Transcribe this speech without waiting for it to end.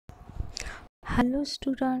Hello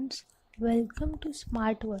students, welcome to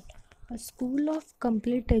Smart World, a school of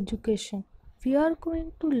complete education. We are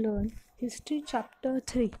going to learn History Chapter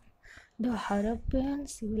 3, the Harappan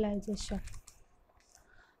Civilization.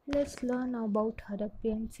 Let's learn about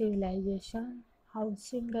Harappan Civilization,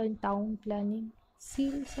 housing and town planning,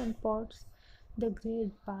 seals and pots, the Great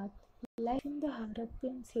Bath, life in the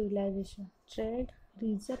Harappan Civilization, trade,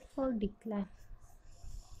 reason for decline.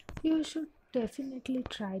 You should definitely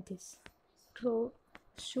try this. Draw,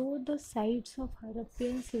 show the sites of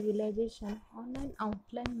Harappan civilization on an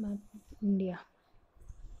outline map of India.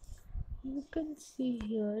 You can see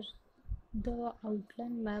here the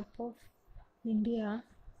outline map of India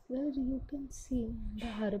where you can see the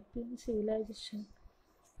Harappan civilization,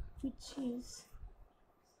 which is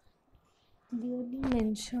clearly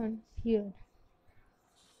mentioned here.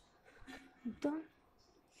 The,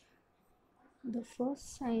 the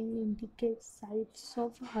first sign indicates sites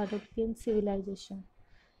of Harappan civilization,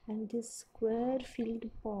 and this square filled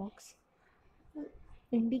box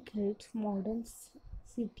indicates modern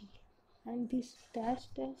city, and this dash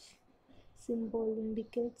dash symbol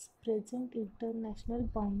indicates present international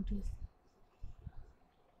boundaries.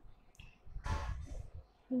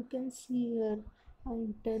 You can see here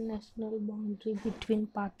an international boundary between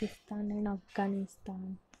Pakistan and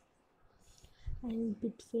Afghanistan, and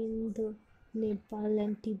between the Nepal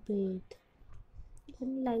and Tibet.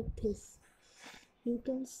 And like this, you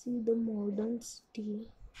can see the modern city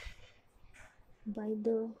by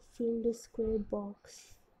the filled square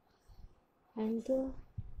box, and the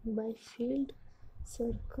by filled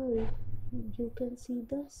circle you can see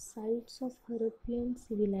the sites of Harappan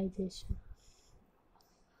civilization: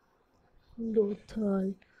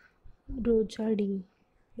 Lothal, Rojadi.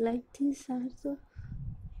 Like these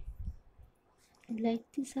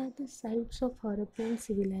are the sites of Harappan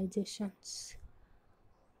civilizations.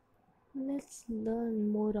 Let's learn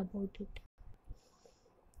more about it.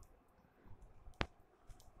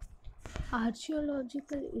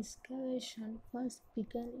 Archaeological excavation first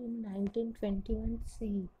began in 1921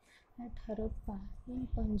 CE at Harappa in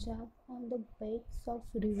Punjab on the banks of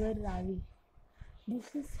River Ravi.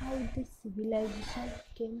 This is how this civilization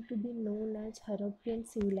came to be known as Harappan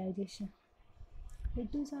civilization.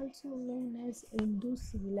 It is also known as Indus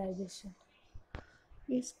civilization.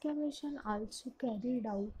 Excavation also carried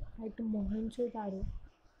out at Mohenjo-daro,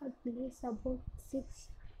 a place about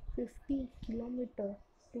 650 km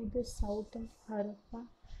to the south of Harappa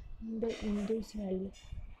in the Indus Valley.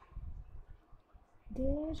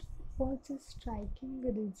 There was a striking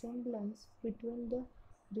resemblance between the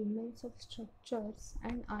remains of structures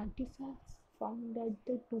and artifacts found at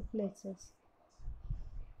the two places.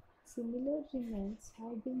 Similar remains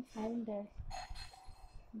have been found at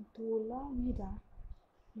Dholavira,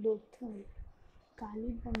 Lothal,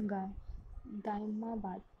 Kalibangan,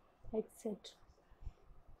 Daimabad, etc.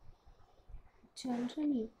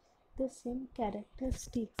 Generally, the same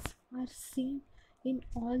characteristics are seen in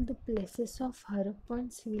all the places of Harappan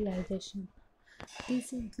civilization.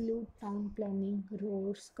 These include town planning,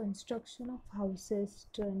 roads, construction of houses,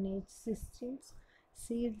 drainage systems,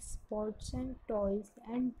 seed spots and toys,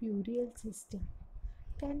 and burial system.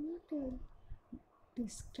 Can you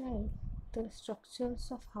describe the structures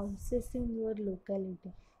of houses in your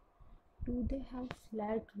locality? Do they have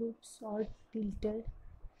flat roofs or tilted,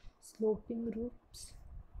 sloping roofs?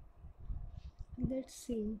 Let's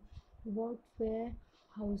see what were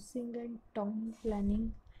housing and town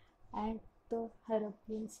planning at the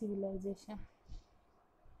Harappan civilization.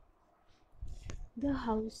 The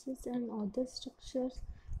houses and other structures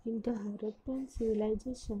in the Harappan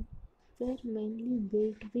civilization were mainly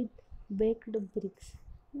built with baked bricks.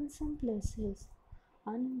 In some places,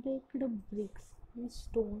 unbaked bricks and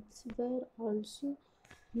stones were also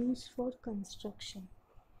used for construction.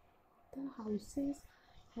 The houses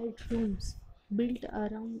had rooms built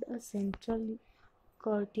around a central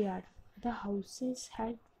courtyard. The houses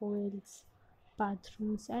had wells,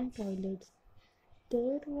 bathrooms, and toilets.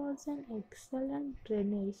 There was an excellent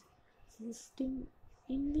drainage system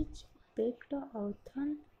in which baked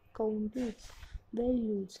earthen conduits were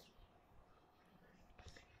used.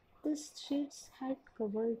 The streets had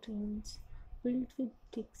covered drains built with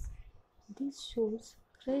bricks. This shows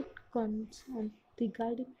great concern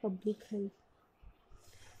regarding public health.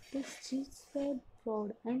 The streets were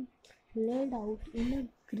broad and laid out in a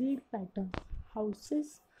grid pattern.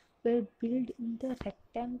 Houses were built in the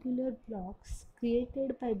rectangular blocks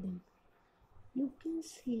created by them. You can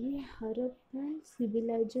see Harappan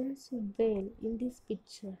civilization's well in this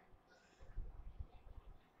picture.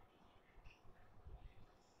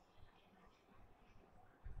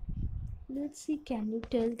 Let's see, can you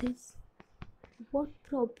tell this? What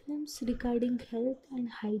problems regarding health and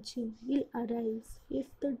hygiene will arise if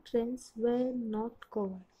the drains were not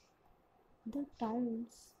covered? The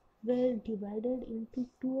towns were divided into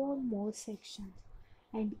two or more sections,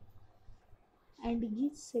 and, and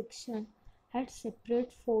each section had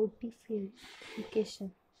separate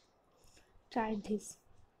fortification. Try this.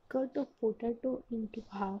 Cut a potato into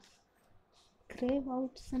half. Carve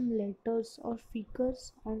out some letters or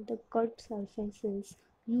figures on the cut surfaces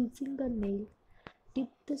using a nail. Dip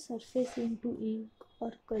the surface into ink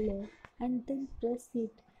or color and then press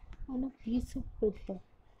it on a piece of paper.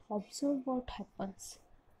 Observe what happens.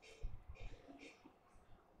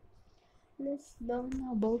 Let's learn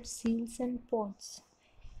about seals and pots.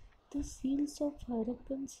 The seals of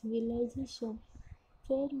Harappan civilization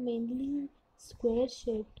were mainly square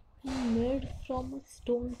shaped and made from a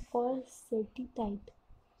stone called setitite.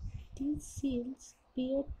 These seals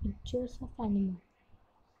bear pictures of animals.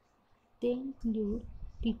 They include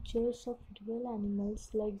pictures of real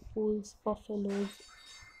animals like bulls, buffaloes,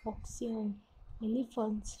 oxen,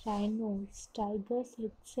 elephants, rhinos, tigers,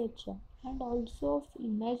 etc., and also of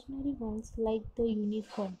imaginary ones like the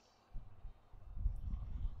unicorn.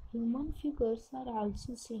 Human figures are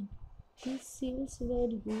also seen. These seals were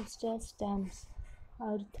used as stamps.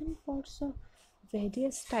 Earthen pots of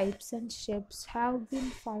various types and shapes have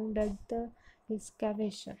been found at the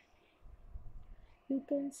excavation. You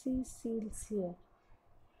can see seals here.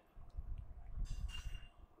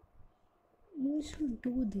 You should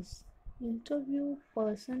do this. Interview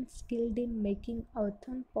persons skilled in making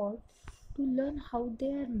earthen pots to learn how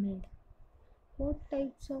they are made. What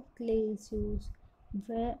types of clay is used?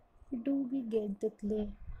 Where do we get the clay?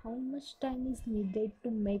 How much time is needed to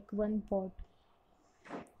make one pot?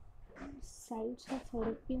 Sites of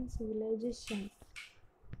European civilization.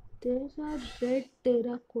 There are red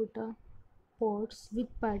terracotta pots with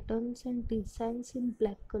patterns and designs in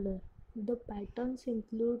black color. The patterns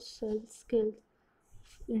include cell scales,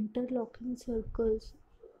 interlocking circles,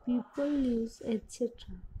 people leaves, etc.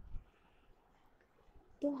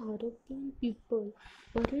 The Harappan people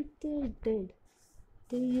buried their dead.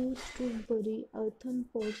 They used to bury earthen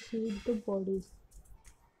pots with the bodies.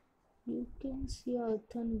 You can see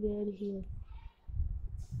earthenware here.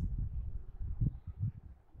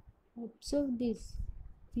 Observe this.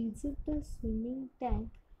 Visit a swimming tank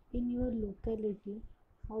in your locality.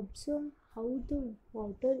 Observe how the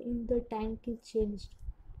water in the tank is changed.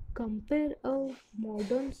 Compare a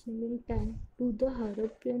modern swimming tank to the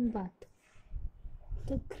Harappan bath.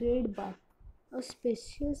 The Great Bath. A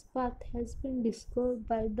spacious bath has been discovered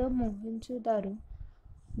by the Mohenjo-daro.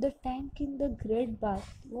 The tank in the Great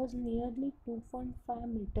Bath was nearly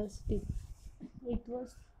 2.5 meters deep. It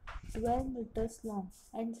was 12 meters long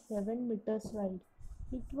and 7 meters wide.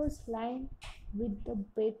 It was lined with the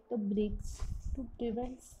baked bricks to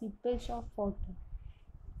prevent seepage of water.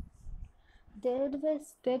 There were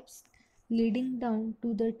steps leading down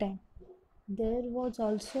to the tank. There was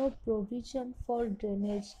also a provision for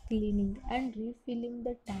drainage, cleaning, and refilling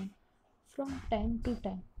the tank from time to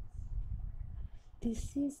time.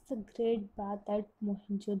 This is the Great Bath at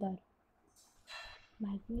Mohenjo-daro.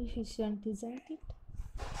 Magnificent, isn't it?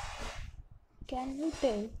 Can you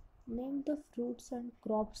name the fruits and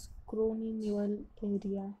crops grown in your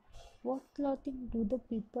area? What clothing do the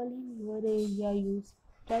people in your area use?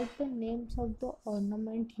 Write the names of the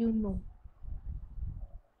ornament you know.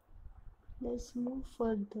 Let's move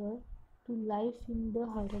further to life in the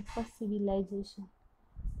Harappa civilization.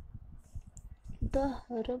 The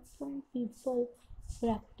Harappan people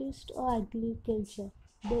practiced agriculture.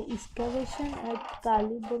 The excavation at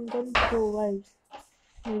Kalibangan provides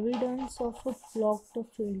evidence of a ploughed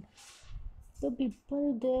field. The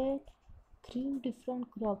people there grew different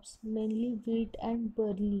crops, mainly wheat and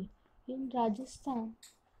barley. In Rajasthan,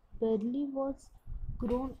 barley was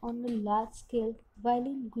grown on a large scale, while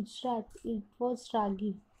in Gujarat it was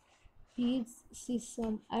ragi, peas,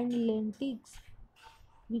 sesame, and lentils,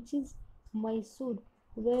 which is Mysore,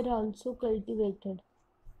 were also cultivated.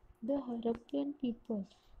 The Harappan people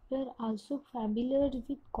were also familiar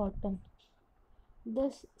with cotton.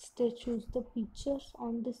 The statues, the pictures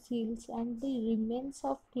on the seals, and the remains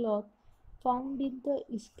of cloth found in the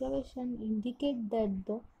excavation indicate that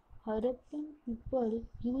the Harappan people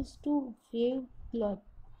used to weave cloth.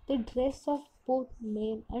 The dress of both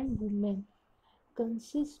men and women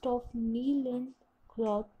consists of knee-length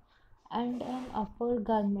cloth and an upper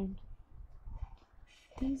garment.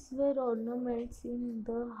 These were ornaments in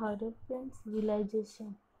the Harappan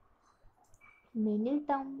civilization. Many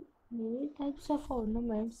types of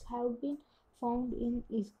ornaments have been found in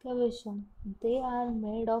excavation. They are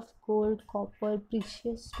made of gold, copper,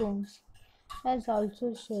 precious stones. as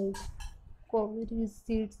also shells, cowries,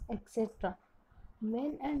 seeds, etc.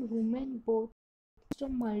 Men and women both used a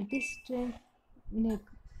multi-strand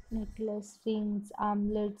necklace, rings,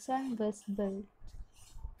 armlets, and waist belt.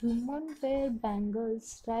 Women wear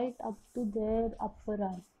bangles right up to their upper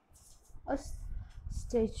arm. A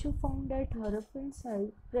statue found at Harappan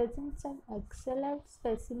site presents an excellent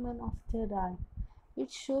specimen of their art.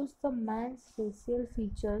 It shows the man's facial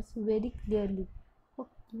features very clearly. A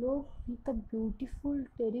cloak with a beautiful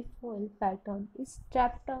terrifoil pattern is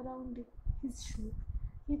strapped around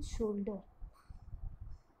his shoulder,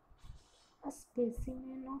 a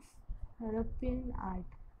specimen of Harappan art.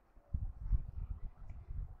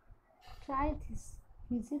 Try this.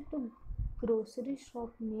 Visit a grocery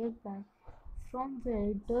shop nearby. From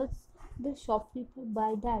where does the shopkeeper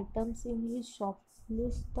buy the items in his shop?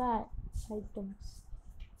 List the items.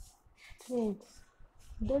 Threads.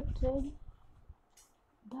 The thread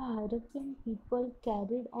the Harappan people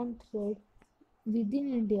carried on thread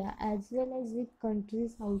within India as well as with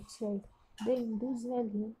countries outside. The Indus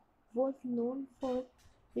Valley was known for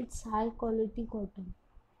its high quality cotton.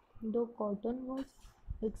 The cotton was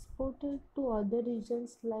exported to other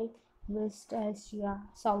regions like West Asia,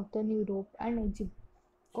 Southern Europe, and Egypt.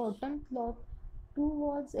 Cotton cloth too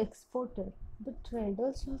was exported. The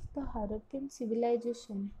traders of the Harappan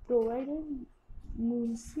civilization provided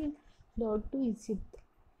municipal cloth to Egypt.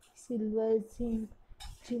 Silver, zinc,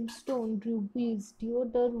 gemstone, rubies,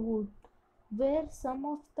 deodar wood were some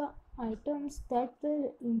of the items that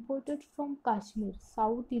were imported from Kashmir,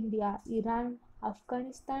 South India, Iran,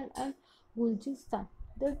 Afghanistan, and Balochistan.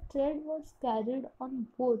 The trade was carried on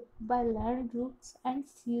both by land routes and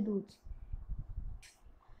sea routes.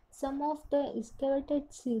 Some of the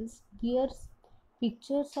excavated seals bear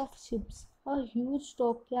pictures of ships. A huge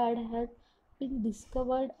dockyard has been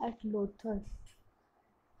discovered at Lothal.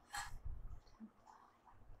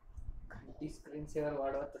 ती screen saver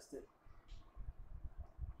वाढवत असते.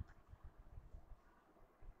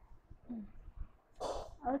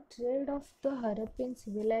 A trade of the Harappan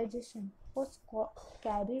civilization was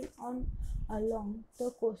carried on along the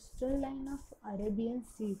coastal line of Arabian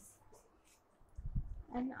Seas.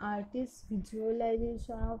 An artist's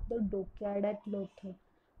visualization of the dockyard at Lothal,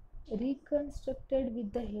 reconstructed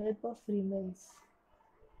with the help of remains.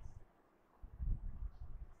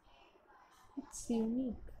 It's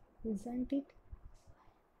unique, isn't it?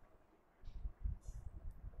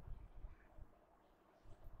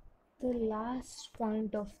 The last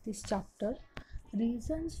point of this chapter,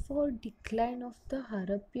 reasons for decline of the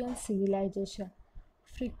Harappan civilization.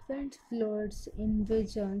 Frequent floods,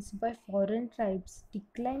 invasions by foreign tribes,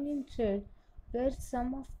 decline in trade were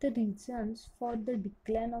some of the reasons for the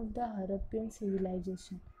decline of the Harappan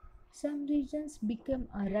civilization. Some regions became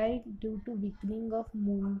arid due to weakening of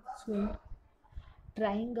monsoon,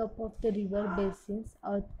 drying up of the river basins,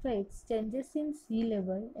 earthquakes, changes in sea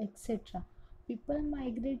level, etc. People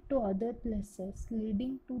migrate to other places,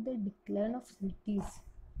 leading to the decline of cities.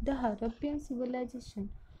 The Harappan civilization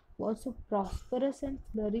was a prosperous and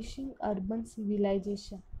flourishing urban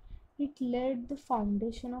civilization. It laid the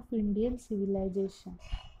foundation of Indian civilization.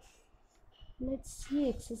 Let's see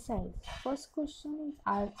exercise. First question is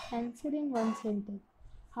answer in one sentence.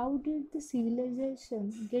 How did the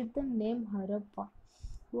civilization get the name Harappa?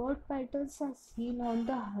 What patterns are seen on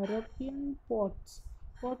the Harappan pots?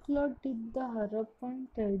 What cloth did the Harappan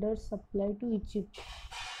traders supply to Egypt?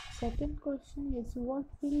 Second question is what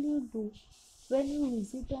will you do when you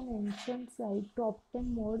visit an ancient site to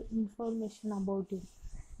obtain more information about it,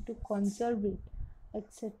 to conserve it,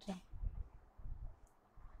 etc.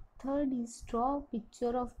 Third is draw a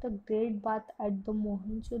picture of the great bath at the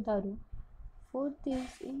Mohenjo-daro. Fourth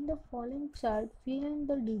is in the following chart fill in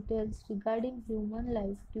the details regarding human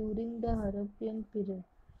life during the Harappan period.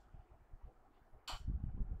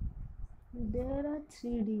 There are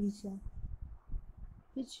three divisions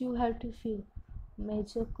which you have to fill: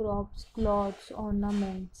 major crops, clothes,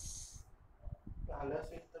 ornaments. झालं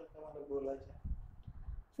असेल तर का मला बोलायचं.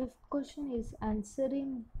 Fifth question is answer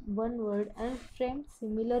in one word and frame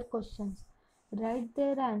similar questions. Write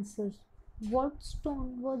their answers. What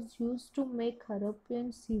stone was used to make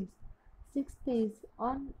Harappan seals? Sixth is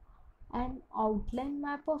on an outline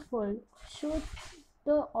map of world. Show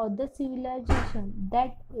the other civilization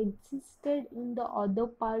that existed in the other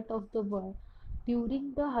part of the world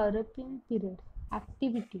during the Harappan period.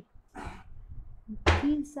 Activity.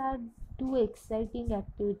 These are two exciting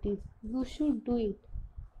activities. You should do it.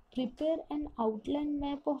 Prepare an outline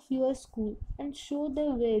map of your school and show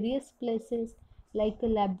the various places like a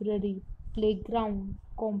library, playground,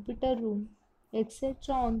 computer room,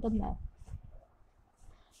 etc. on the map.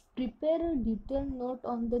 Prepare a detailed note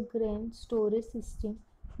on the grain storage system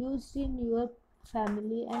used in your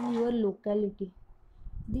family and your locality.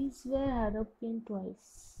 These were Harappan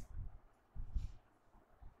twice.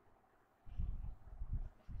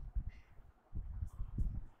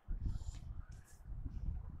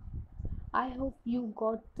 I hope you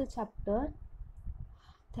got the chapter.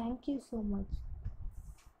 Thank you so much.